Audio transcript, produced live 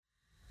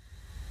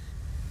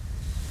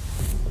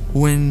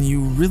When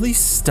you really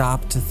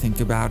stop to think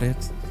about it,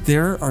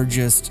 there are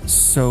just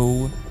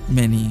so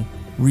many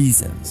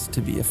reasons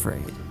to be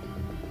afraid.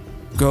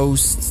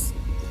 Ghosts,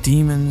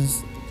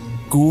 demons,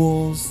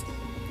 ghouls,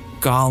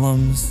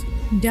 golems,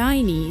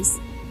 Dinies,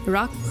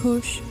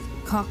 Rakhosh,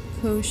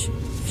 Kakhosh,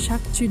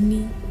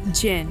 Shakchuni,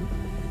 Jinn.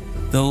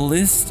 The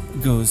list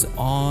goes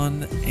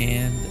on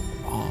and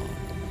on.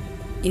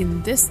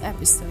 In this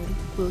episode,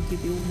 we'll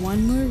give you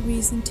one more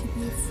reason to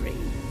be afraid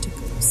to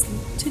go to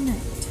sleep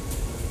tonight.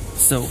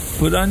 So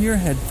put on your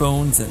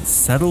headphones and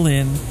settle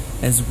in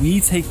as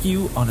we take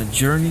you on a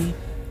journey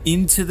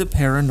into the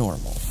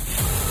paranormal.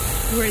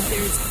 Where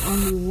there's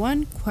only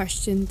one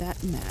question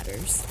that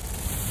matters.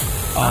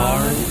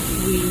 Are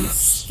we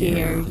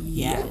scared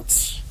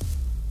yet?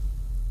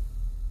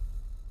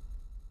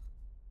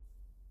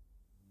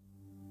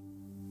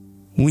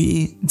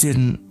 We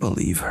didn't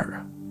believe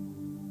her.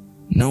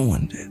 No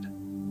one did.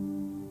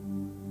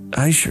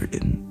 I sure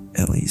didn't,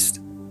 at least.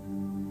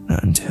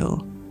 Not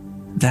until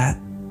that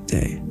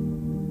day.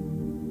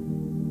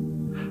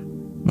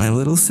 My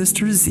little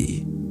sister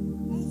Z,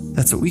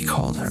 that's what we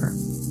called her,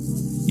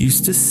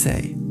 used to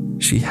say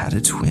she had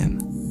a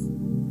twin.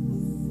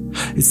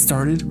 It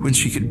started when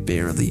she could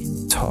barely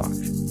talk.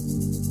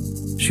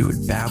 She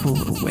would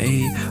babble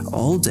away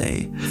all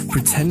day,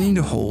 pretending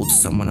to hold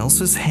someone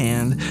else's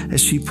hand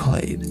as she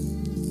played.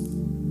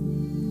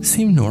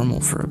 Seemed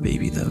normal for a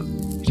baby, though.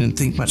 You didn't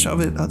think much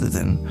of it other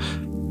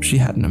than she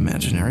had an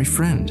imaginary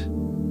friend.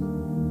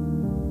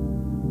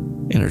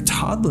 In her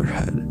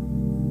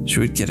toddlerhood, she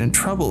would get in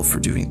trouble for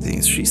doing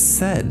things she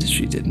said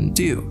she didn't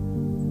do.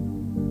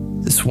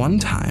 This one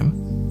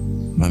time,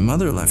 my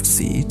mother left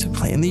Z to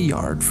play in the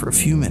yard for a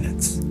few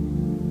minutes.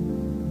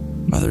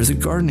 Mother is a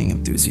gardening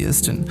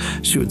enthusiast, and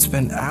she would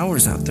spend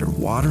hours out there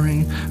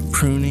watering,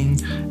 pruning,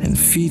 and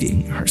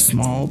feeding her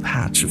small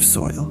patch of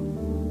soil.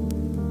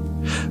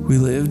 We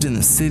lived in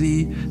the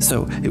city,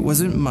 so it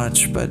wasn't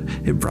much, but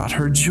it brought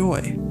her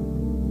joy.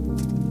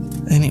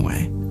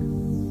 Anyway,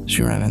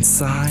 she ran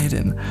inside,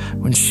 and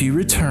when she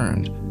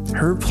returned,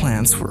 her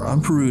plants were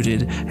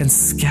uprooted and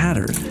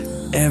scattered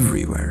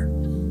everywhere.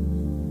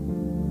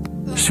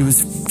 She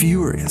was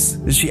furious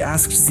as she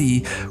asked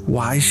Z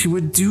why she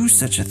would do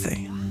such a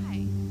thing.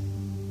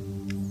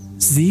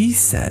 Z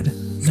said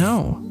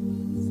no.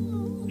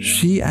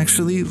 She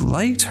actually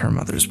liked her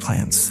mother's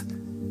plants.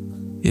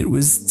 It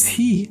was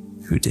T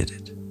who did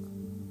it.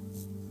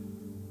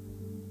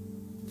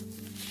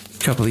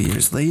 A couple of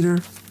years later,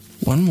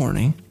 one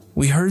morning,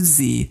 we heard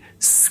Z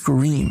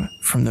scream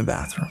from the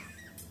bathroom.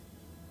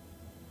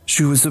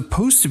 She was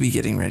supposed to be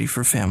getting ready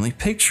for family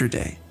picture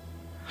day.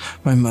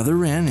 My mother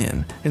ran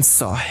in and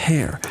saw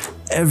hair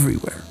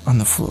everywhere on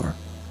the floor.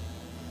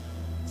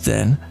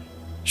 Then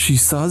she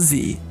saw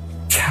Z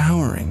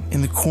cowering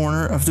in the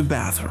corner of the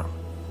bathroom.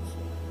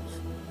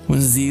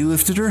 When Z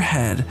lifted her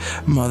head,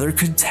 Mother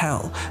could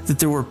tell that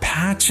there were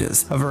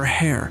patches of her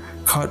hair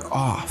cut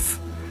off,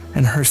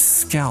 and her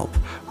scalp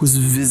was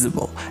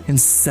visible in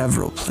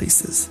several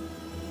places.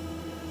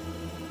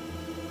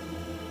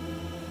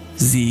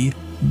 Z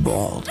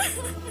bawled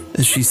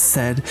as she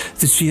said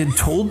that she had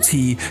told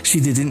T she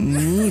didn't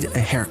need a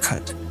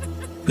haircut,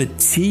 but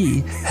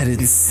T had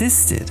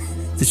insisted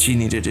that she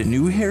needed a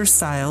new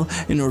hairstyle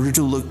in order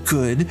to look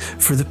good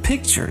for the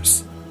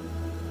pictures.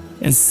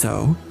 And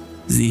so,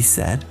 Z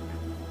said,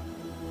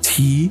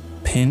 T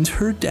pinned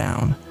her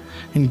down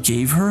and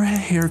gave her a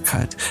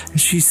haircut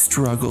as she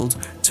struggled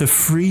to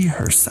free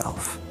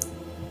herself.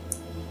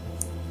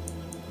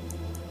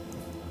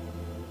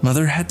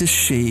 Mother had to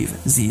shave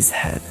Z's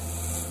head.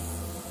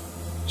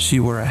 She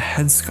wore a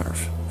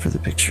headscarf for the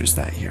pictures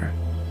that year.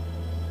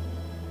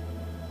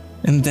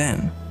 And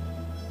then,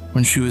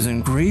 when she was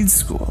in grade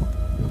school,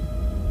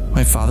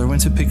 my father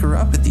went to pick her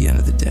up at the end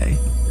of the day,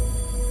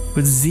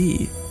 but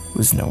Z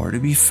was nowhere to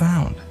be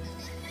found.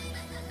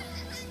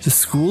 The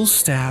school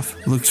staff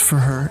looked for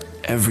her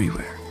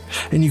everywhere,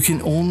 and you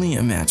can only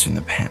imagine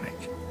the panic.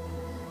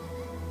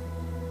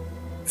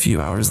 A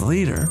few hours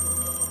later,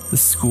 the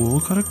school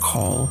got a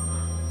call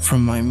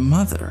from my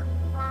mother,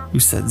 who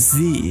said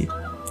Z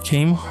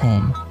came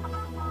home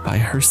by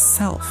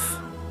herself.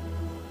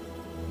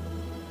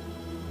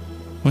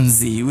 When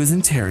Z was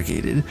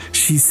interrogated,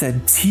 she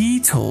said T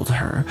told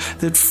her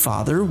that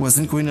father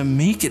wasn't going to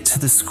make it to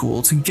the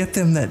school to get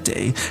them that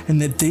day and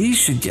that they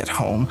should get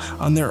home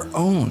on their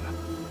own.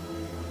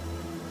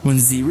 When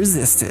Z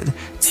resisted,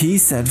 T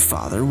said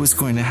father was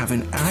going to have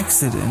an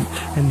accident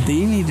and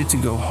they needed to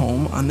go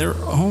home on their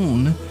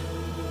own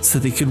so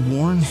they could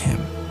warn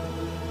him.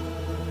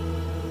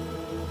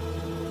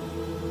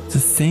 The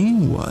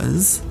thing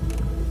was,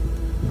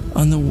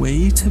 on the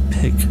way to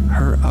pick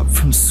her up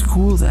from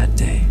school that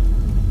day,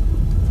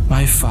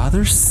 my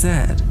father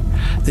said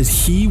that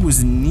he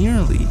was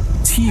nearly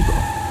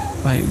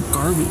T-boned by a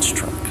garbage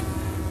truck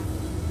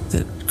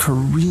that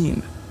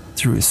careened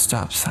through his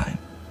stop sign.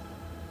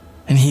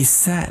 And he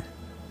said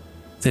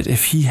that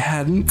if he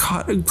hadn't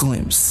caught a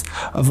glimpse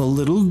of a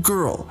little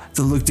girl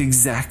that looked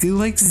exactly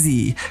like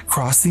Z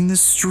crossing the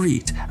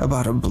street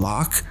about a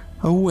block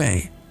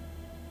away,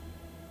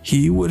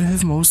 he would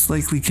have most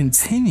likely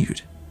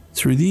continued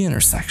through the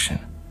intersection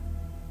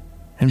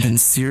and been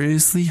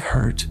seriously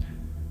hurt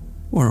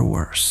or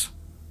worse.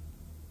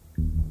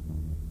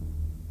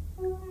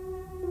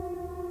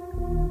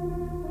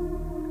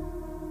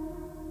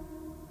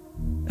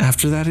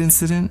 After that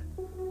incident,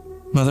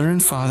 Mother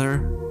and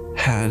Father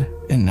had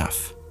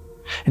enough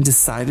and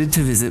decided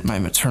to visit my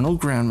maternal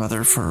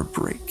grandmother for a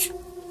break.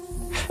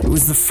 It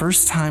was the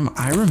first time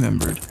I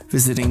remembered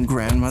visiting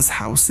Grandma's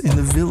house in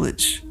the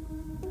village.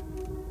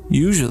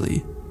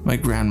 Usually, my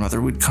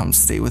grandmother would come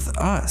stay with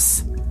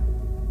us,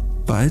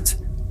 but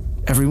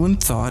everyone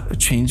thought a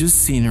change of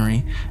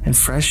scenery and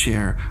fresh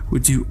air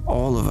would do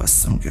all of us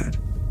some good.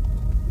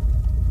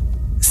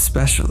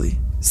 Especially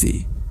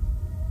Z.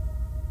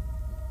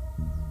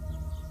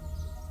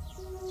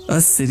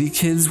 Us city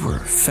kids were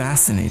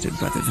fascinated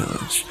by the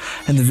village,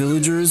 and the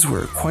villagers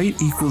were quite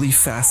equally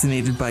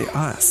fascinated by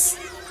us.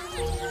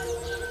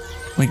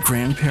 My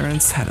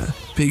grandparents had a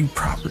big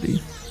property,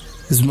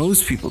 as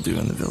most people do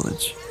in the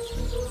village.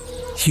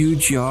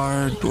 Huge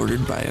yard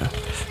bordered by a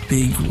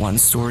big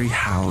one-story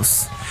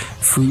house,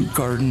 fruit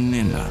garden,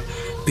 and a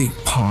big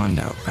pond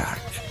out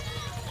back.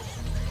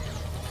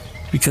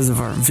 Because of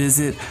our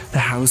visit, the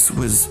house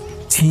was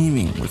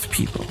teeming with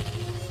people.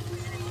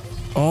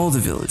 All the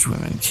village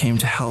women came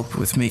to help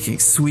with making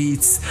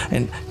sweets,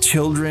 and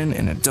children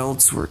and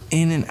adults were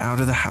in and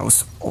out of the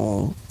house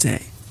all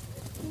day.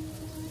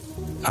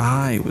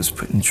 I was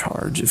put in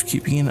charge of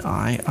keeping an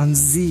eye on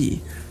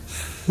Z,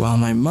 while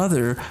my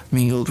mother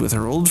mingled with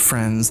her old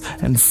friends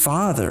and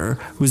father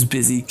was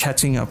busy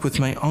catching up with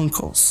my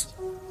uncles.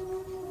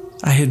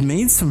 I had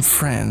made some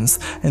friends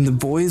and the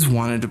boys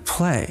wanted to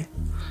play.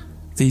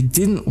 They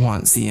didn't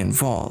want Z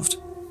involved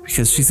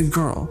because she's a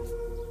girl.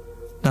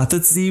 Not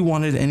that Z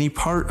wanted any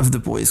part of the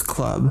boys'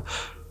 club,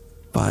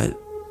 but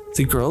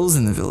the girls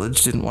in the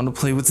village didn't want to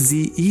play with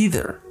Z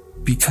either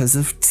because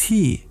of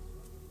T.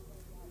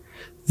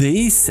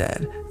 They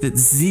said that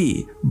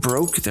Z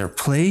broke their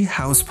play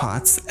house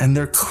pots and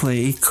their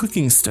clay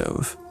cooking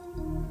stove,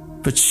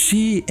 but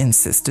she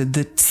insisted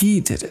that T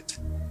did it.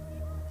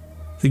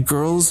 The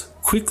girls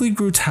quickly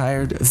grew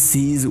tired of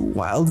Z's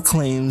wild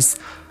claims,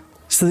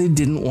 so they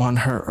didn't want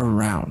her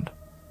around.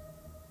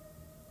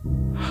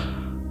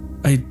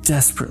 I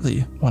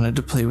desperately wanted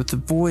to play with the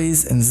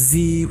boys, and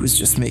Z was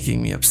just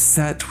making me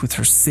upset with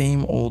her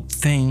same old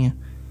thing.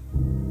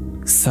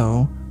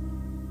 So,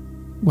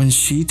 when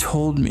she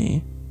told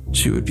me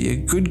she would be a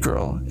good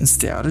girl and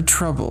stay out of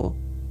trouble,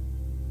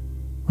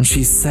 when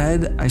she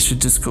said I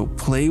should just go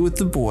play with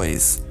the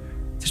boys,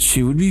 that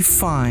she would be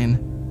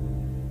fine,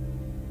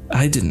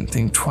 I didn't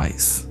think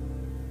twice.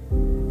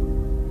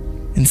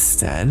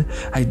 Instead,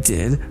 I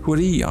did what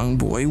a young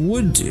boy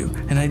would do,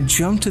 and I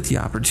jumped at the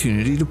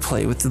opportunity to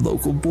play with the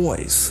local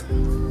boys.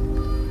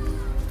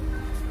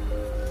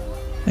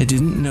 I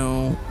didn't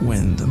know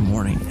when the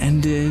morning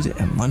ended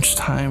and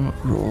lunchtime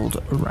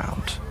rolled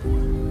around.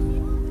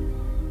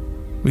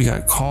 We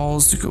got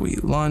calls to go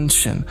eat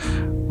lunch, and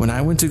when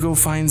I went to go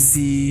find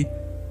Z,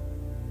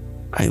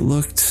 I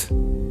looked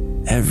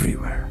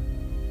everywhere.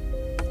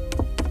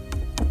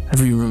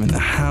 Every room in the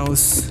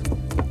house,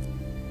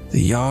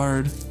 the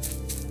yard,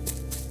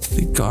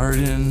 the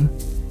garden.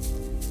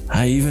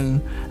 I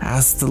even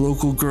asked the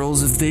local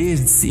girls if they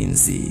had seen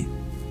Z,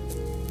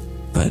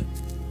 but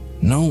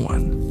no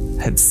one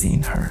had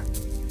seen her.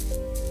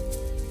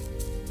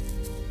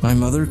 My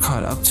mother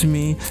caught up to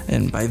me,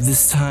 and by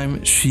this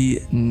time she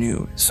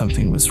knew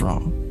something was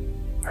wrong.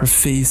 Her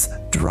face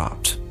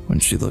dropped when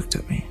she looked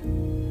at me.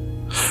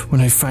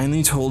 When I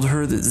finally told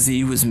her that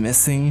Z was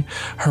missing,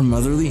 her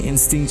motherly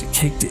instinct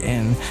kicked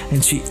in,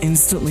 and she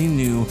instantly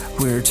knew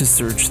where to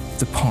search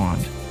the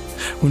pond.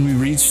 When we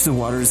reached the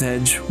water's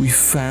edge, we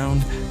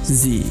found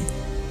Z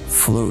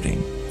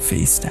floating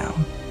face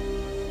down.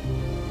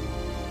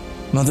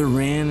 Mother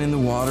ran in the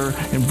water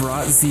and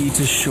brought Z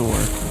to shore.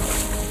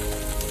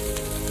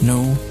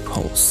 No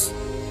pulse.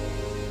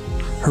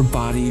 Her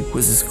body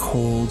was as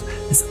cold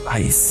as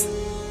ice.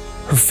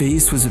 Her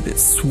face was a bit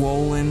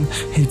swollen,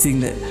 hinting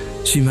that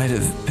she might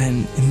have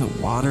been in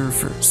the water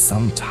for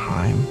some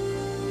time.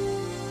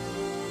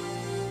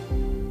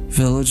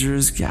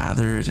 Villagers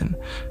gathered and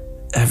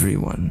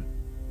everyone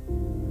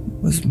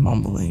was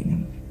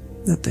mumbling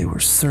that they were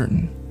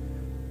certain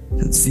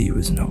that Z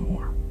was no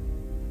more.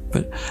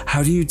 But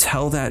how do you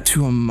tell that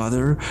to a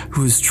mother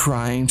who is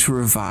trying to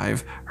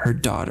revive her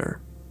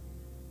daughter?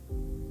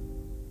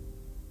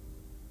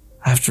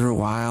 After a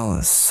while,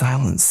 a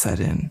silence set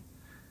in,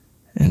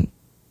 and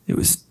it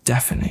was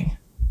deafening.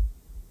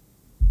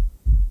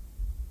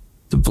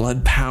 The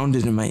blood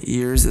pounded in my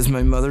ears as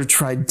my mother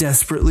tried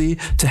desperately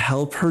to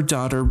help her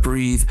daughter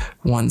breathe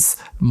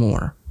once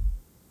more.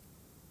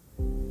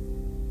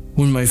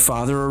 When my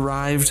father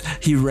arrived,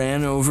 he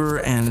ran over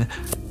and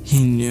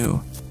he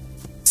knew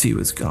Z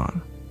was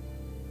gone.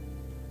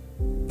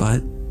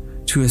 But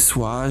to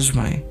assuage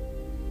my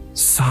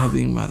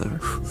sobbing mother,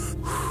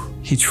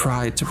 he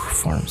tried to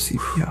perform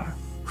CPR.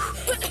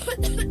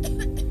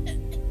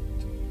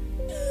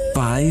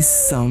 By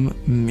some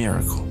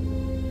miracle,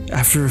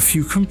 After a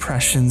few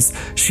compressions,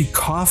 she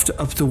coughed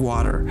up the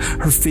water.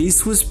 Her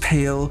face was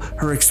pale,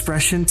 her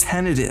expression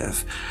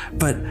tentative,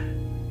 but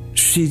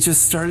she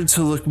just started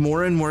to look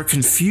more and more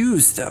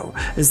confused, though,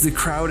 as the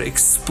crowd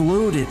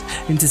exploded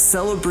into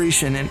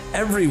celebration and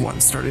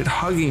everyone started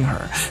hugging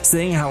her,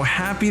 saying how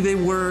happy they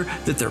were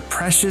that their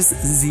precious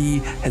Z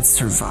had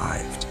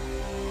survived.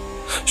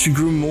 She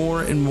grew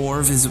more and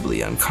more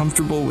visibly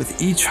uncomfortable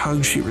with each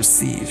hug she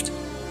received.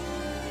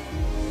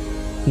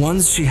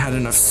 Once she had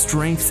enough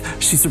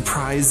strength, she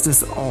surprised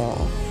us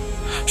all.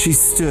 She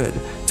stood,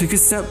 took a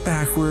step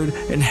backward,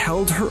 and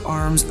held her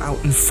arms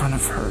out in front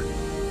of her.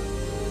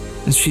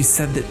 And she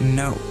said that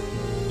no,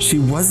 she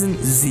wasn't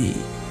Z.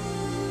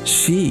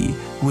 She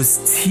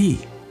was T.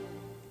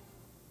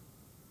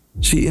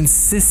 She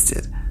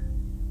insisted,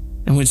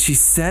 and when she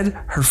said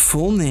her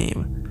full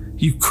name,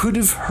 you could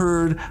have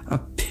heard a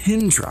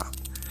pin drop,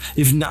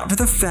 if not for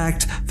the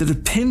fact that a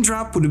pin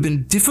drop would have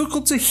been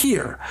difficult to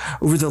hear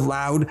over the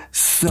loud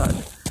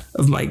thud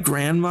of my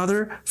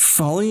grandmother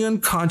falling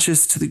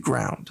unconscious to the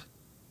ground.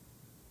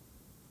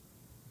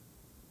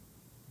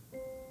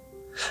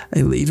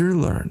 I later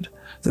learned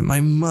that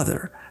my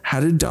mother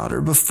had a daughter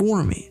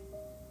before me.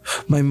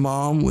 My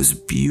mom was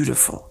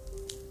beautiful,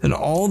 and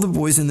all the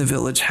boys in the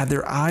village had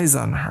their eyes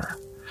on her.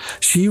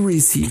 She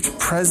received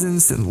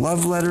presents and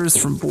love letters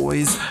from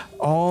boys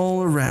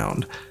all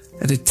around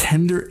at a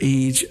tender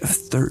age of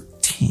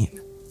 13.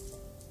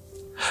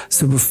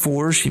 So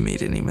before she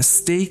made any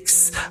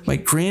mistakes, my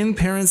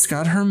grandparents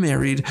got her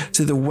married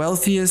to the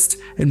wealthiest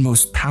and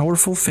most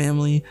powerful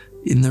family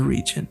in the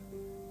region,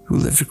 who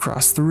lived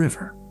across the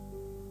river.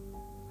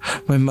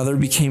 My mother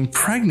became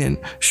pregnant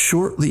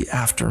shortly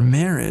after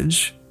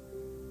marriage.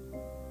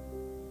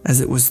 As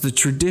it was the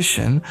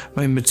tradition,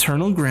 my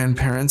maternal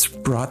grandparents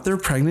brought their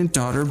pregnant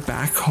daughter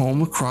back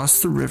home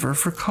across the river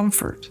for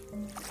comfort.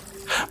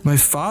 My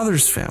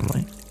father's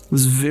family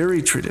was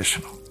very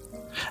traditional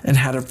and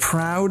had a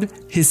proud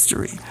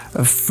history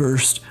of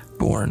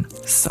firstborn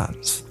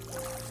sons.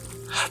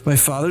 My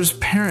father's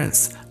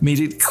parents made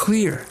it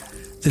clear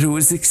that it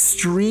was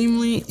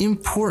extremely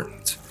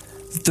important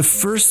that the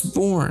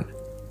firstborn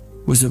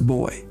was a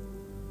boy.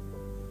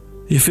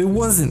 If it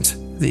wasn't,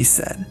 they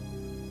said,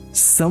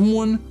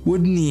 someone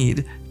would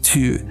need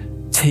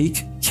to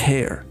take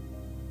care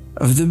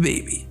of the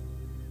baby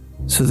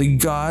so the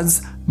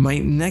gods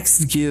might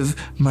next give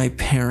my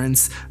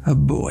parents a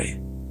boy.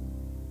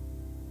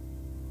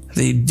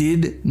 They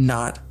did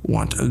not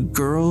want a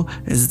girl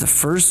as the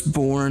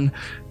firstborn,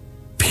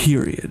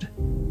 period.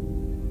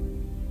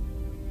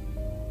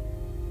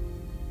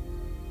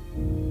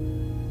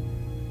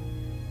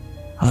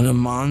 On a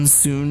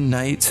monsoon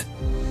night,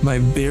 my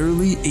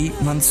barely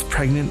 8 months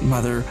pregnant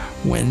mother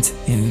went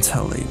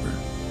into labor.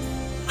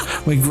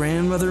 My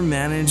grandmother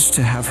managed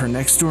to have her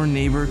next door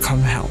neighbor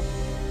come help.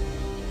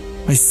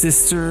 My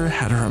sister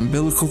had her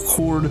umbilical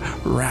cord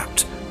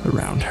wrapped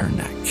around her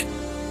neck.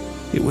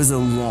 It was a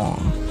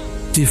long,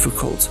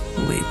 difficult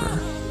labor.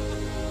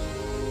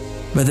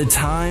 By the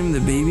time the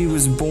baby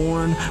was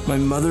born, my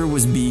mother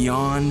was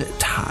beyond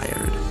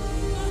tired.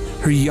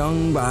 Her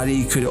young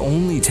body could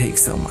only take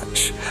so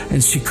much,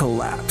 and she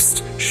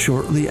collapsed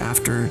shortly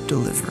after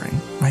delivering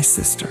my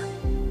sister.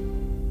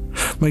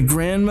 My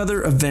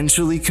grandmother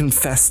eventually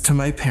confessed to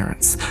my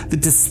parents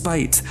that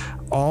despite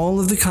all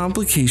of the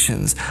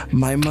complications,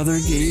 my mother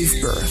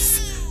gave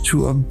birth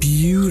to a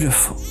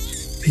beautiful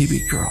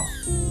baby girl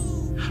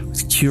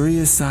with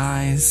curious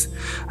eyes,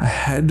 a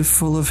head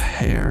full of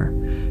hair,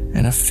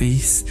 and a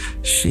face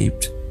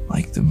shaped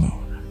like the moon.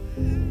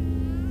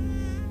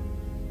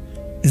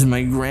 As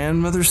my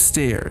grandmother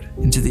stared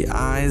into the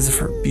eyes of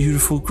her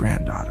beautiful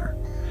granddaughter,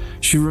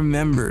 she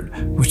remembered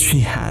what she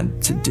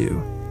had to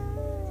do.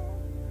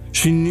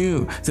 She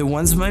knew that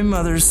once my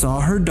mother saw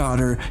her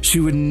daughter, she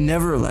would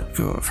never let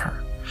go of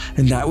her,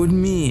 and that would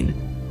mean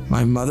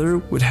my mother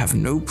would have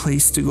no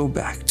place to go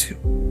back to.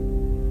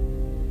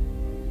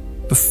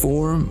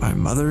 Before my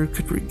mother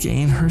could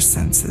regain her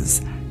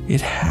senses, it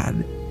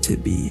had to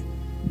be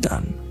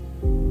done.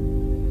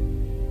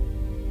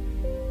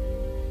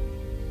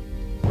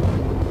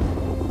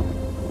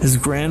 As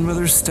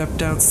grandmother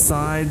stepped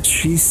outside,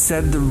 she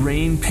said the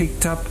rain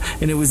picked up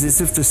and it was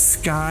as if the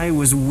sky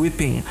was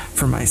whipping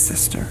for my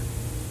sister.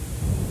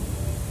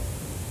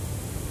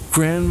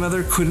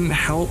 Grandmother couldn't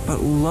help but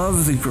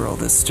love the girl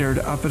that stared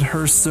up at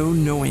her so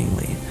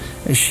knowingly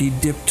as she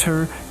dipped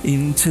her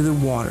into the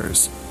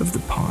waters of the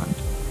pond.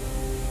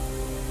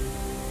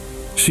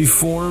 She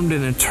formed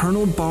an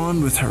eternal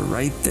bond with her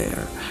right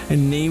there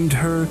and named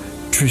her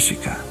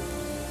Trishika.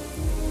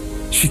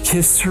 She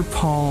kissed her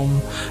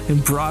palm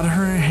and brought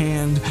her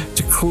hand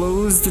to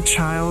close the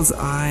child's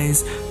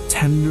eyes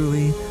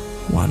tenderly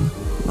one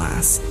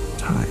last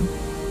time.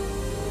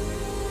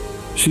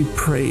 She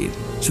prayed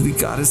to the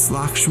goddess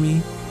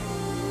Lakshmi,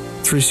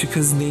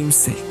 Trishika's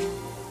namesake,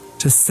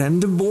 to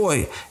send a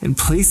boy in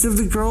place of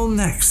the girl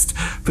next,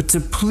 but to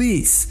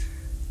please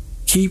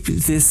keep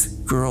this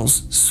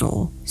girl's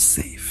soul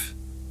safe.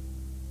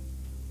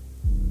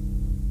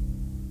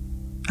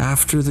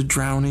 After the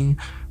drowning,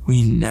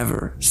 we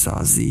never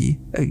saw Z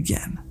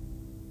again.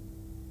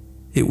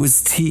 It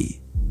was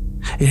T.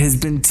 It has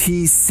been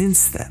T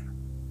since then.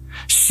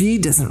 She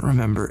doesn't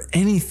remember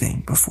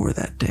anything before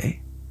that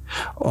day.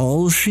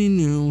 All she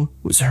knew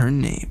was her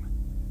name,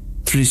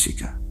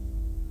 Trishika.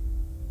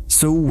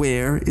 So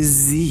where is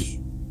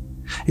Z?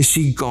 Is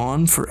she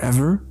gone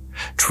forever,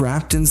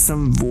 trapped in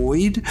some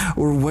void,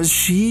 or was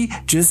she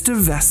just a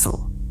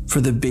vessel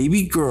for the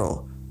baby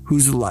girl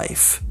whose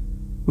life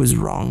was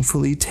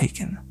wrongfully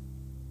taken?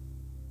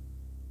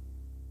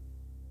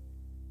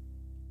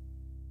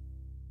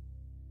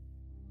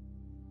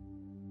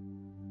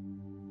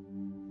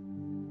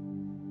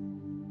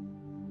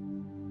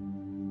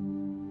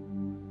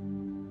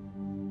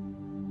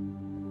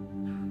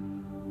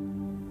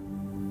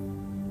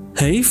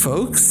 Hey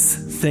folks,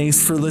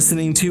 thanks for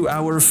listening to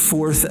our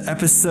 4th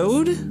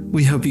episode.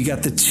 We hope you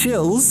got the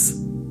chills.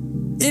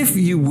 If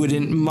you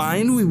wouldn't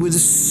mind, we would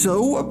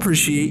so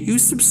appreciate you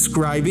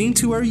subscribing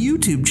to our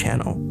YouTube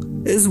channel,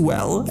 as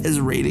well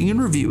as rating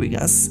and reviewing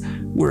us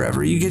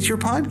wherever you get your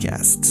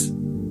podcasts.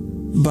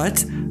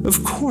 But,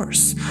 of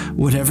course,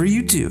 whatever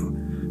you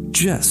do,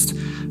 just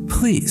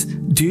please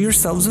do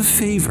yourselves a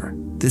favor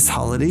this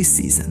holiday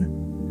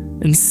season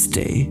and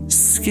stay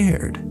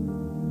scared.